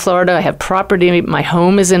family in Florida. I have property. My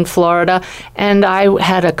home is in Florida. And I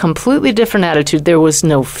had a completely different attitude. There was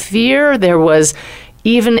no fear. There was,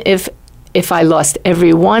 even if I lost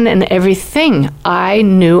everyone and everything, I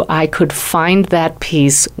knew I could find that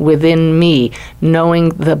peace within me, knowing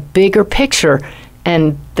the bigger picture.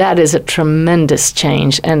 And that is a tremendous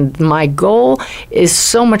change. And my goal is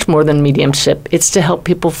so much more than mediumship. It's to help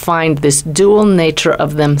people find this dual nature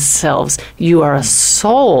of themselves. You are a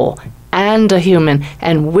soul and a human,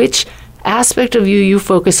 and which aspect of you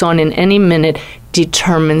focus on in any minute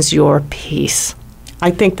determines your peace.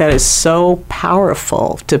 I think that is so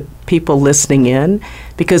powerful to people listening in,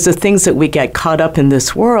 because the things that we get caught up in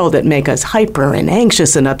this world that make us hyper and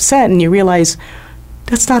anxious and upset, and you realize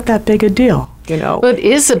that's not that big a deal, you know. Well, it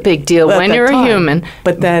is a big deal when you're a human.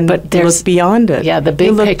 But then you look beyond it. Yeah, the big picture.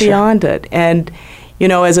 You look picture. beyond it. And, you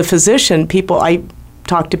know, as a physician, I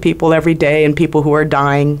talk to people every day, and people who are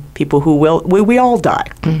dying, people who we all die.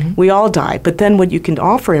 Mm-hmm. We all die. But then what you can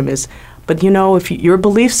offer him is, but, you know, if your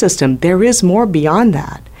belief system, there is more beyond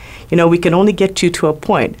that. You know, we can only get you to a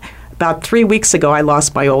point. About 3 weeks ago, I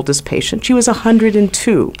lost my oldest patient. She was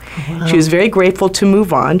 102. Wow. She was very grateful to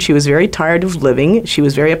move on. She was very tired of living. She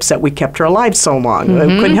was very upset we kept her alive so long. Mm-hmm.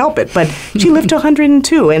 I couldn't help it. But she lived to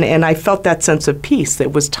 102, and I felt that sense of peace. That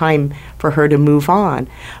it was time for her to move on.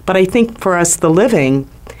 But I think for us, the living,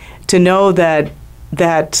 to know that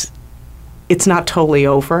it's not totally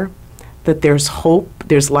over, that there's hope,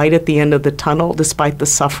 there's light at the end of the tunnel despite the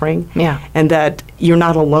suffering. Yeah. And that you're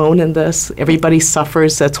not alone in this. Everybody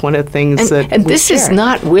suffers. That's one of the things And this is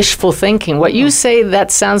not wishful thinking. What you say,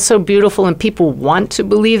 that sounds so beautiful and people want to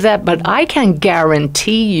believe that, but I can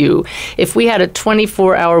guarantee you, if we had a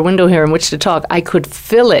 24-hour window here in which to talk, I could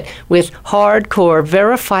fill it with hardcore,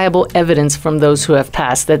 verifiable evidence from those who have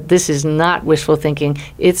passed that this is not wishful thinking.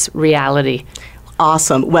 It's reality.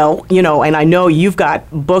 Awesome. Well, you know, and I know you've got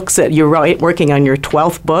books that you're working on your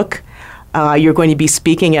 12th book. You're going to be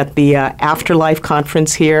speaking at the Afterlife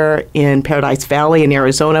Conference here in Paradise Valley in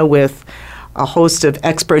Arizona with a host of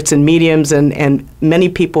experts and mediums and many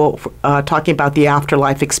people talking about the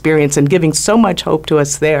afterlife experience and giving so much hope to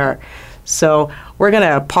us there. So we're going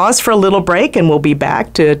to pause for a little break, and we'll be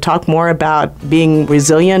back to talk more about being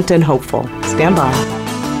resilient and hopeful. Stand by.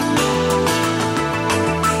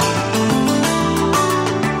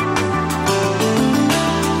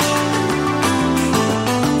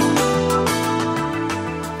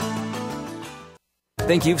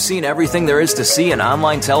 Think you've seen everything there is to see in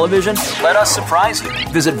online television? Let us surprise you.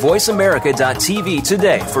 Visit VoiceAmerica.tv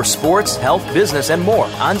today for sports, health, business, and more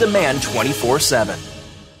on demand 24/7.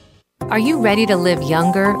 Are you ready to live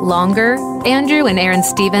younger, longer? Andrew and Aaron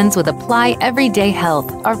Stevens with Apply Everyday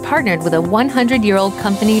Health are partnered with a 100-year-old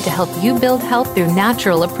company to help you build health through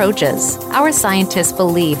natural approaches. Our scientists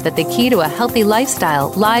believe that the key to a healthy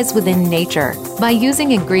lifestyle lies within nature. By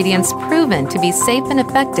using ingredients proven to be safe and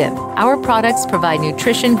effective, our products provide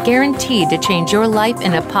nutrition guaranteed to change your life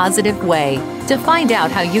in a positive way. To find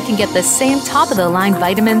out how you can get the same top-of-the-line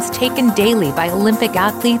vitamins taken daily by Olympic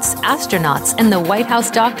athletes, astronauts, and the White House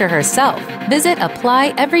doctor herself, visit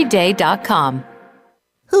applyeveryday.com.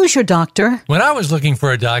 Who's your doctor? When I was looking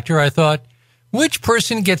for a doctor, I thought, which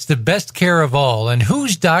person gets the best care of all and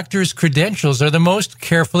whose doctor's credentials are the most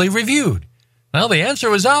carefully reviewed? Well, the answer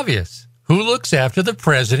was obvious. Who looks after the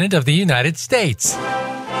President of the United States?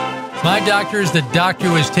 My doctor is the doctor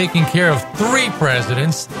who has taken care of 3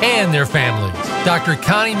 presidents and their families, Dr.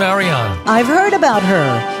 Connie Mariano. I've heard about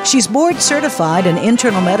her. She's board certified in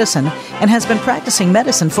internal medicine and has been practicing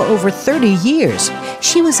medicine for over 30 years.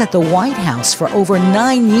 She was at the White House for over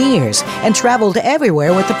 9 years and traveled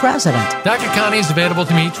everywhere with the president. Dr. Connie is available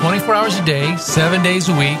to me 24 hours a day, 7 days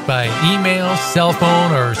a week by email, cell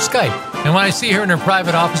phone, or Skype. And when I see her in her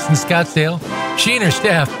private office in Scottsdale, she and her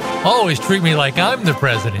staff always treat me like I'm the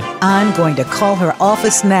president. I'm going to call her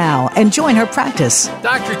office now and join her practice.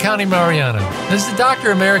 Dr. Connie Mariano is the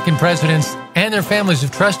doctor American presidents and their families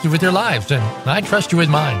have trusted with their lives, and I trust you with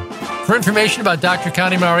mine. For information about Dr.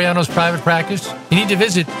 Connie Mariano's private practice, you need to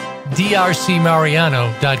visit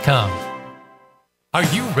drcmariano.com. Are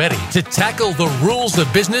you ready to tackle the rules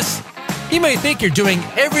of business? You may think you're doing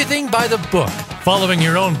everything by the book, following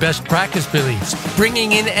your own best practice beliefs,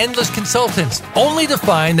 bringing in endless consultants, only to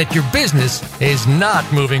find that your business is not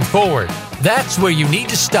moving forward. That's where you need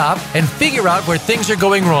to stop and figure out where things are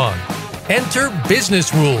going wrong. Enter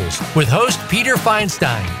Business Rules with host Peter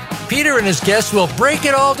Feinstein. Peter and his guests will break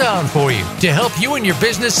it all down for you to help you and your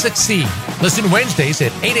business succeed. Listen Wednesdays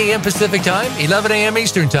at 8 a.m. Pacific Time, 11 a.m.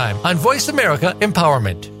 Eastern Time on Voice America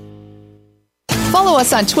Empowerment. Follow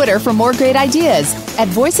us on Twitter for more great ideas at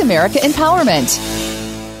Voice America Empowerment.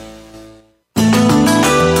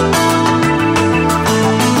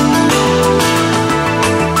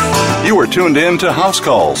 You are tuned in to House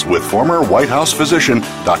Calls with former White House physician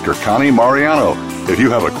Dr. Connie Mariano. If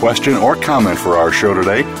you have a question or comment for our show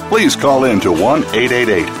today, please call in to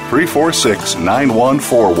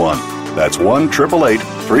 1-888-346-9141. That's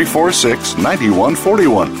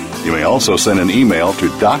 1-888-346-9141. You may also send an email to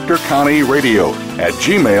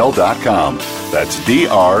drconnieradio@gmail.com. That's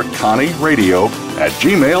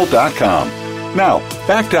drconnieradio@gmail.com. Now,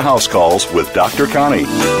 back to House Calls with Dr. Connie.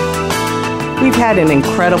 We've had an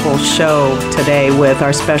incredible show today with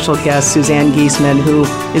our special guest, Suzanne Giesemann, who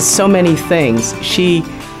is so many things. She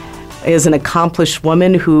is an accomplished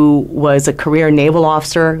woman who was a career naval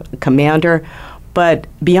officer, commander, but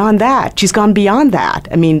beyond that, she's gone beyond that.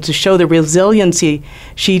 I mean, to show the resiliency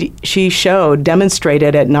she showed,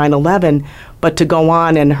 demonstrated at 9/11, but to go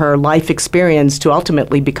on in her life experience to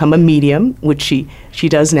ultimately become a medium, which she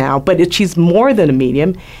does now. But she's more than a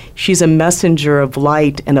medium. She's a messenger of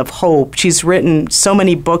light and of hope. She's written so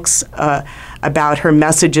many books about her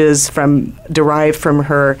messages derived from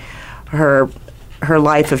her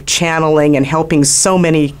life of channeling and helping so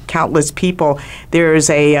many countless people.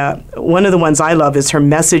 There's one of the ones I love is her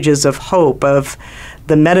Messages of Hope, of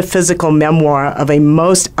the metaphysical memoir of a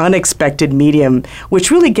most unexpected medium,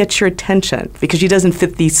 which really gets your attention because she doesn't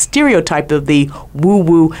fit the stereotype of the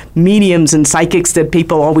woo-woo mediums and psychics that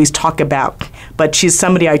people always talk about. But she's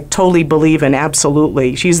somebody I totally believe in,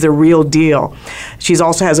 absolutely. She's the real deal. She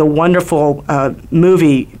also has a wonderful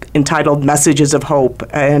movie entitled Messages of Hope,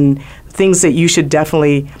 and things that you should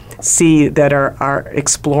definitely see that are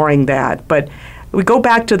exploring that. But we go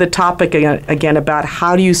back to the topic again about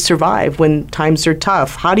how do you survive when times are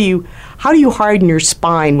tough? How do you harden your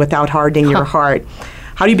spine without hardening your heart?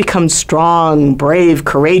 How do you become strong, brave,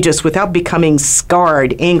 courageous without becoming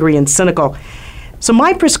scarred, angry, and cynical? So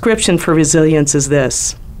my prescription for resilience is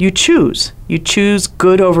this. You choose. You choose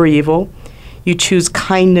good over evil. You choose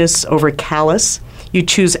kindness over callous. You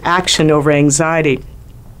choose action over anxiety.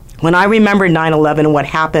 When I remember 9/11 and what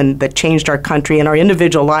happened that changed our country and our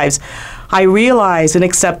individual lives, I realize and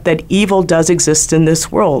accept that evil does exist in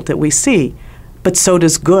this world that we see, but so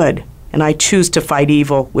does good. And I choose to fight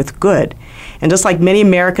evil with good. And just like many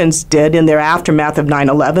Americans did in their aftermath of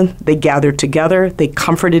 9/11, they gathered together, they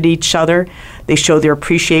comforted each other, they showed their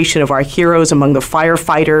appreciation of our heroes among the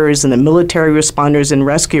firefighters and the military responders and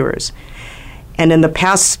rescuers. And in the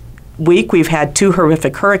past week, we've had 2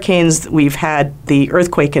 horrific hurricanes. We've had the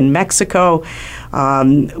earthquake in Mexico.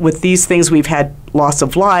 With these things, we've had loss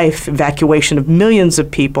of life, evacuation of millions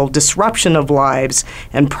of people, disruption of lives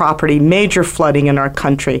and property, major flooding in our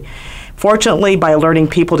country. Fortunately, by alerting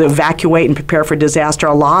people to evacuate and prepare for disaster,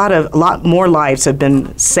 a lot more lives have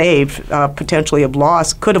been saved, potentially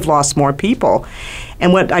could have lost more people.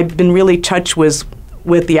 And what I've been really touched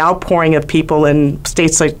with the outpouring of people in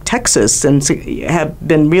states like Texas, and have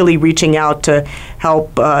been really reaching out to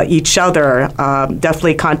help each other,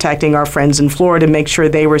 definitely contacting our friends in Florida to make sure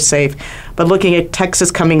they were safe. But looking at Texas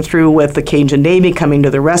coming through with the Cajun Navy coming to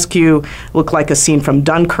the rescue, looked like a scene from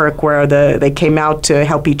Dunkirk where they came out to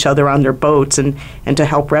help each other on their boats and to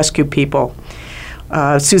help rescue people.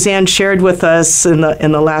 Suzanne shared with us in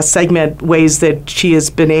the last segment ways that she has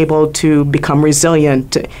been able to become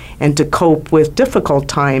resilient and to cope with difficult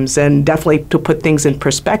times, and definitely to put things in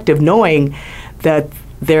perspective, knowing that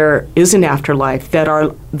there is an afterlife, that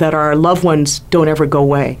our loved ones don't ever go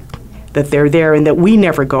away, that they're there, and that we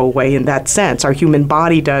never go away in that sense. Our human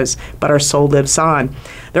body does, but our soul lives on.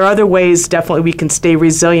 There are other ways definitely we can stay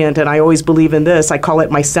resilient, and I always believe in this. I call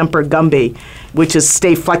it my Semper Gumby, which is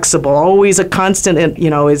stay flexible. Always a constant,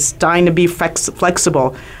 is trying to be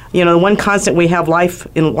flexible. The one constant we have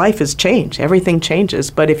in life is change. Everything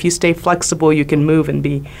changes, but if you stay flexible, you can move and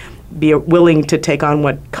be willing to take on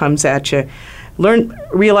what comes at you.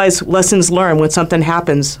 Realize lessons learned when something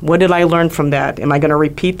happens. What did I learn from that? Am I going to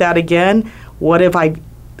repeat that again?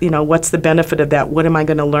 What's the benefit of that? What am I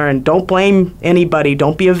going to learn? Don't blame anybody.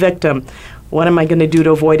 Don't be a victim. What am I going to do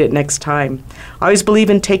to avoid it next time? I always believe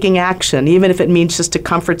in taking action, even if it means just to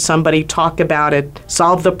comfort somebody, talk about it,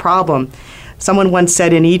 solve the problem. Someone once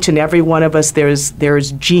said, in each and every one of us,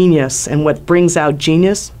 there's genius, and what brings out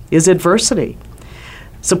genius is adversity.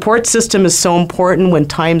 Support system is so important. When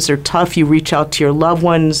times are tough, you reach out to your loved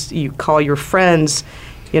ones, you call your friends.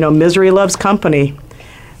 Misery loves company.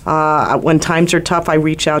 When times are tough, I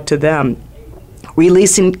reach out to them.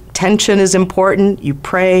 Releasing tension is important. You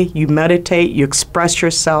pray, you meditate, you express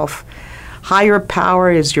yourself. Higher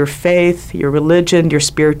power is your faith, your religion, your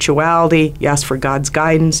spirituality. You ask for God's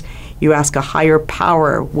guidance. You ask a higher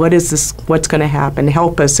power, what is this? What's going to happen?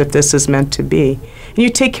 Help us if this is meant to be. And you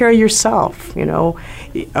take care of yourself.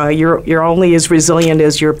 You're only as resilient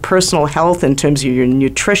as your personal health in terms of your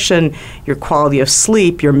nutrition, your quality of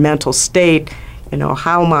sleep, your mental state.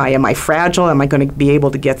 How am I? Am I fragile? Am I going to be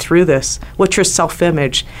able to get through this? What's your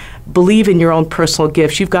self-image? Believe in your own personal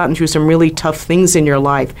gifts. You've gotten through some really tough things in your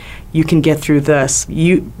life. You can get through this.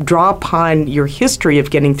 You draw upon your history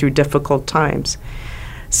of getting through difficult times.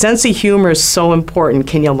 Sense of humor is so important.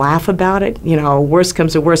 Can you laugh about it? Worst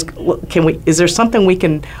comes to worst. Is there something we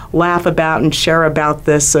can laugh about and share about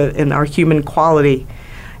this in our human quality?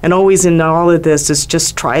 And always in all of this is just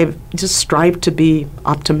strive to be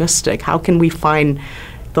optimistic. How can we find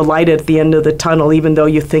the light at the end of the tunnel, even though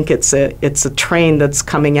you think it's a train that's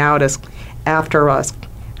coming out after us?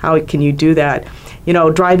 How can you do that?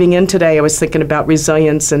 Driving in today, I was thinking about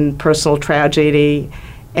resilience and personal tragedy,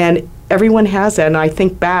 and everyone has that. And I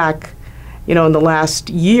think back, in the last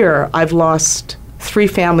year, I've lost 3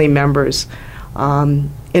 family members. In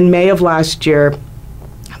May of last year,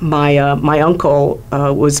 my uncle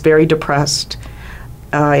was very depressed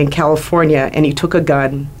in California, and he took a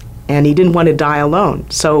gun, and he didn't want to die alone.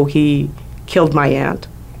 So he killed my aunt,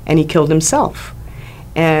 and he killed himself,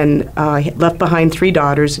 and left behind 3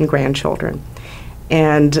 daughters and grandchildren.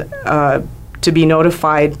 And to be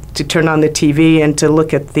notified, to turn on the TV and to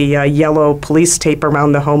look at the yellow police tape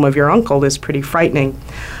around the home of your uncle is pretty frightening.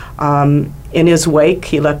 In his wake,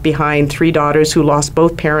 he left behind 3 daughters who lost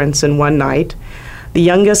both parents in one night. The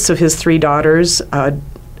youngest of his 3 daughters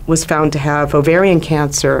was found to have ovarian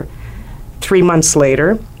cancer 3 months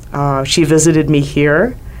later. She visited me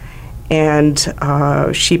here, and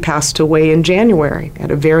she passed away in January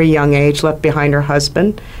at a very young age, left behind her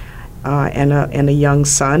husband and a young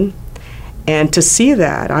son. And to see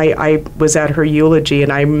that, I was at her eulogy,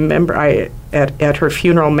 and I remember at her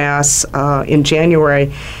funeral mass in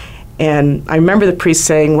January, and I remember the priest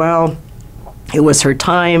saying, well, it was her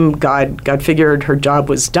time. God figured her job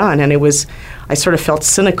was done, and I sort of felt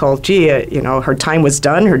cynical. Gee, her time was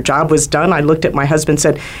done, her job was done. I looked at my husband and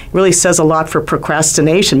said, it really says a lot for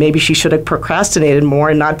procrastination. Maybe she should have procrastinated more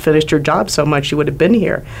and not finished her job so much. She would have been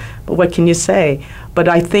here. But what can you say? But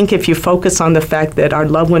I think if you focus on the fact that our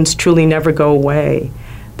loved ones truly never go away,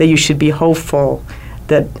 that you should be hopeful,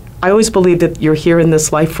 that I always believe that you're here in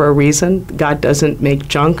this life for a reason. God doesn't make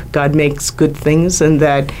junk. God makes good things, and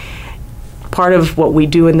that part of what we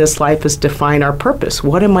do in this life is define our purpose.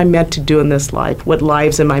 What am I meant to do in this life? What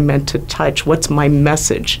lives am I meant to touch? What's my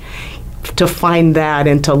message? To find that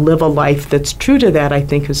and to live a life that's true to that, I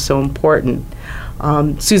think, is so important.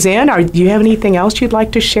 Suzanne, do you have anything else you'd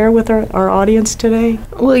like to share with our audience today?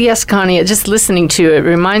 Well, yes, Connie. Just listening to it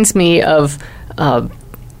reminds me of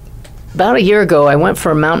about a year ago, I went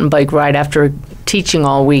for a mountain bike ride after teaching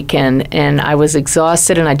all weekend, and I was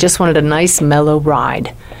exhausted, and I just wanted a nice, mellow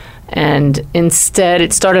ride. And instead,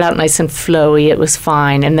 it started out nice and flowy. It was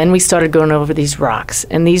fine. And then we started going over these rocks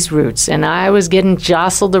and these roots. And I was getting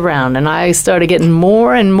jostled around. And I started getting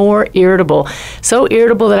more and more irritable. So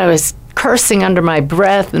irritable that I was cursing under my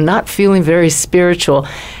breath and not feeling very spiritual.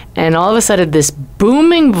 And all of a sudden, this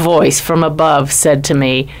booming voice from above said to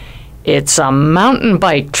me, "It's a mountain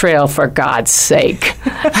bike trail, for God's sake."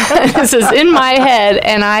 This is in my head,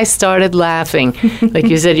 and I started laughing. Like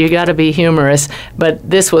you said, you got to be humorous. But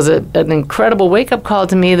this was an incredible wake-up call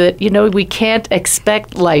to me that, we can't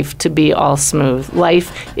expect life to be all smooth.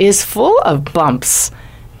 Life is full of bumps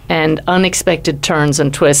and unexpected turns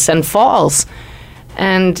and twists and falls.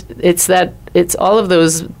 And it's all of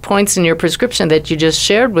those points in your prescription that you just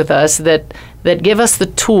shared with us that give us the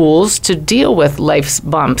tools to deal with life's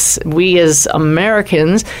bumps. We as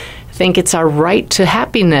Americans think it's our right to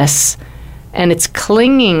happiness, and it's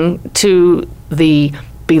clinging to the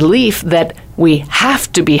belief that we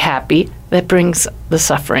have to be happy that brings the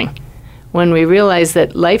suffering. When we realize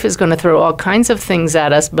that life is going to throw all kinds of things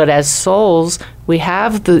at us, but as souls, we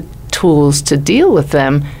have the tools to deal with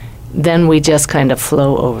them, then we just kind of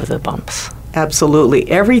flow over the bumps.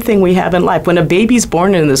 Absolutely. Everything we have in life. When a baby's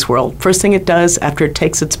born in this world, first thing it does after it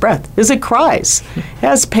takes its breath is it cries. It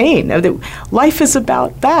has pain. Life is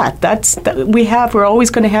about that. We're always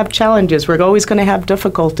going to have challenges. We're always going to have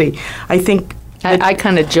difficulty. I think I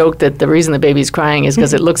kind of joke that the reason the baby's crying is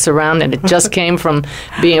because it looks around and it just came from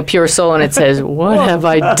being a pure soul, and it says, "What have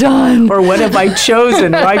I done?" Or what have I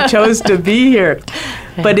chosen? I chose to be here.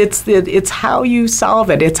 But it's how you solve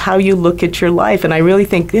it. It's how you look at your life. And I really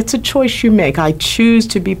think it's a choice you make. I choose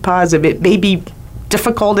to be positive. It may be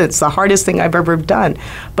difficult. It's the hardest thing I've ever done.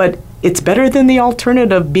 But it's better than the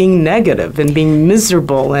alternative, being negative and being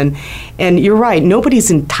miserable. And you're right. Nobody's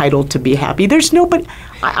entitled to be happy. There's nobody.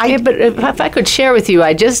 But if I could share with you,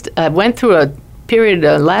 I just went through a period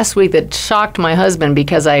last week that shocked my husband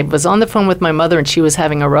because I was on the phone with my mother and she was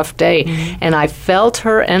having a rough day, and I felt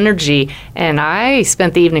her energy, and I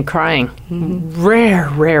spent the evening crying.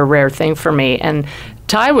 Rare thing for me. And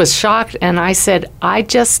Ty was shocked, and I said, "I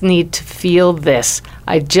just need to feel this.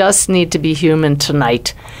 I just need to be human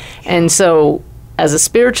tonight." And so as a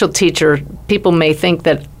spiritual teacher, people may think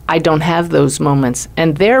that I don't have those moments,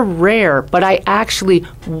 and they're rare, but I actually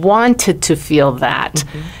wanted to feel that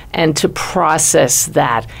and to process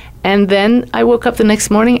that. And then I woke up the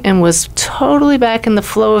next morning and was totally back in the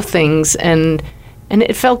flow of things, and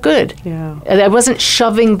it felt good. Yeah. I wasn't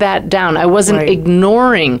shoving that down. I wasn't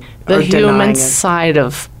ignoring the human side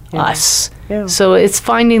of us. Yeah. So it's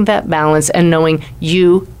finding that balance and knowing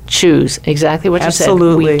you choose exactly what you said.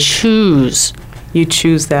 We choose. You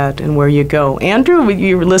choose that and where you go. Andrew,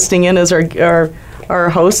 you were listening in as our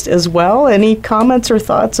host as well. Any comments or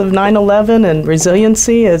thoughts of 9/11 and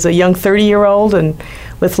resiliency as a young 30-year-old and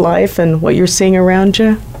with life and what you're seeing around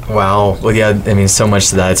you? Wow. Well, yeah, I mean, so much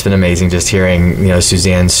to that. It's been amazing just hearing,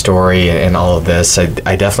 Suzanne's story and all of this.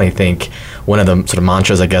 I definitely think one of the sort of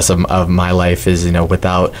mantras, I guess, of my life is,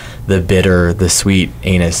 without the bitter, the sweet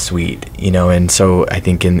ain't as sweet, and so I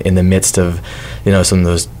think in the midst of, some of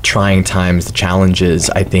those trying times, the challenges,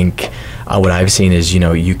 I think what I've seen is,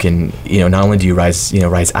 you can, not only do you rise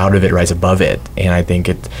out of it, rise above it, and I think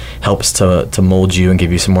it helps to mold you and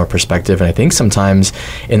give you some more perspective. And I think sometimes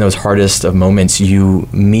in those hardest of moments, you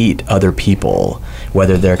meet other people,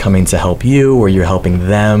 whether they're coming to help you or you're helping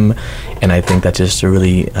them, and I think that's just a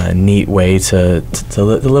really neat way to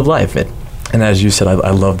live life. And as you said,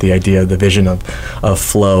 I love the idea, the vision of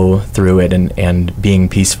flow through it and being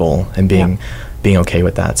peaceful and being okay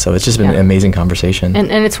with that. So it's just been an amazing conversation. And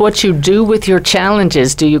it's what you do with your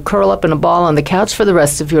challenges. Do you curl up in a ball on the couch for the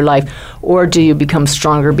rest of your life, or do you become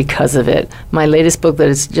stronger because of it? My latest book that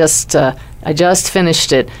is I just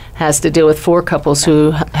finished it, has to deal with 4 couples who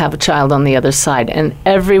have a child on the other side. And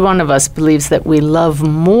every one of us believes that we love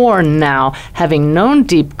more now, having known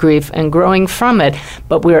deep grief and growing from it,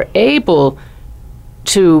 but we're able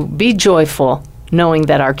to be joyful knowing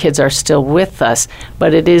that our kids are still with us.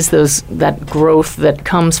 But it is that growth that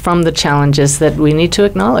comes from the challenges that we need to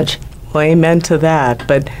acknowledge. Well, amen to that.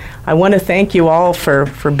 But I want to thank you all for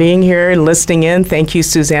being here and listening in. Thank you,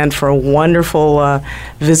 Suzanne, for a wonderful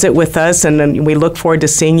visit with us. And we look forward to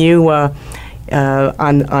seeing you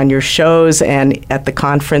on your shows and at the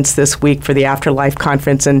conference this week for the Afterlife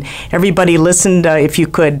Conference. And everybody listened, if you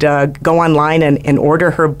could go online and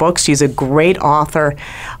order her book. She's a great author.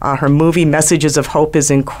 Her movie, Messages of Hope,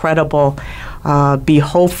 is incredible. Be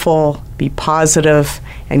hopeful, be positive,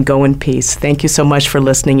 and go in peace. Thank you so much for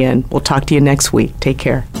listening in. We'll talk to you next week. Take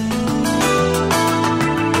care.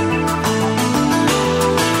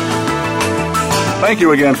 Thank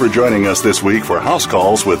you again for joining us this week for House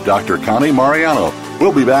Calls with Dr. Connie Mariano.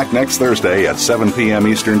 We'll be back next Thursday at 7 p.m.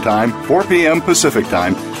 Eastern Time, 4 p.m. Pacific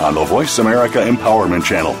Time on the Voice America Empowerment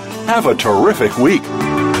Channel. Have a terrific week.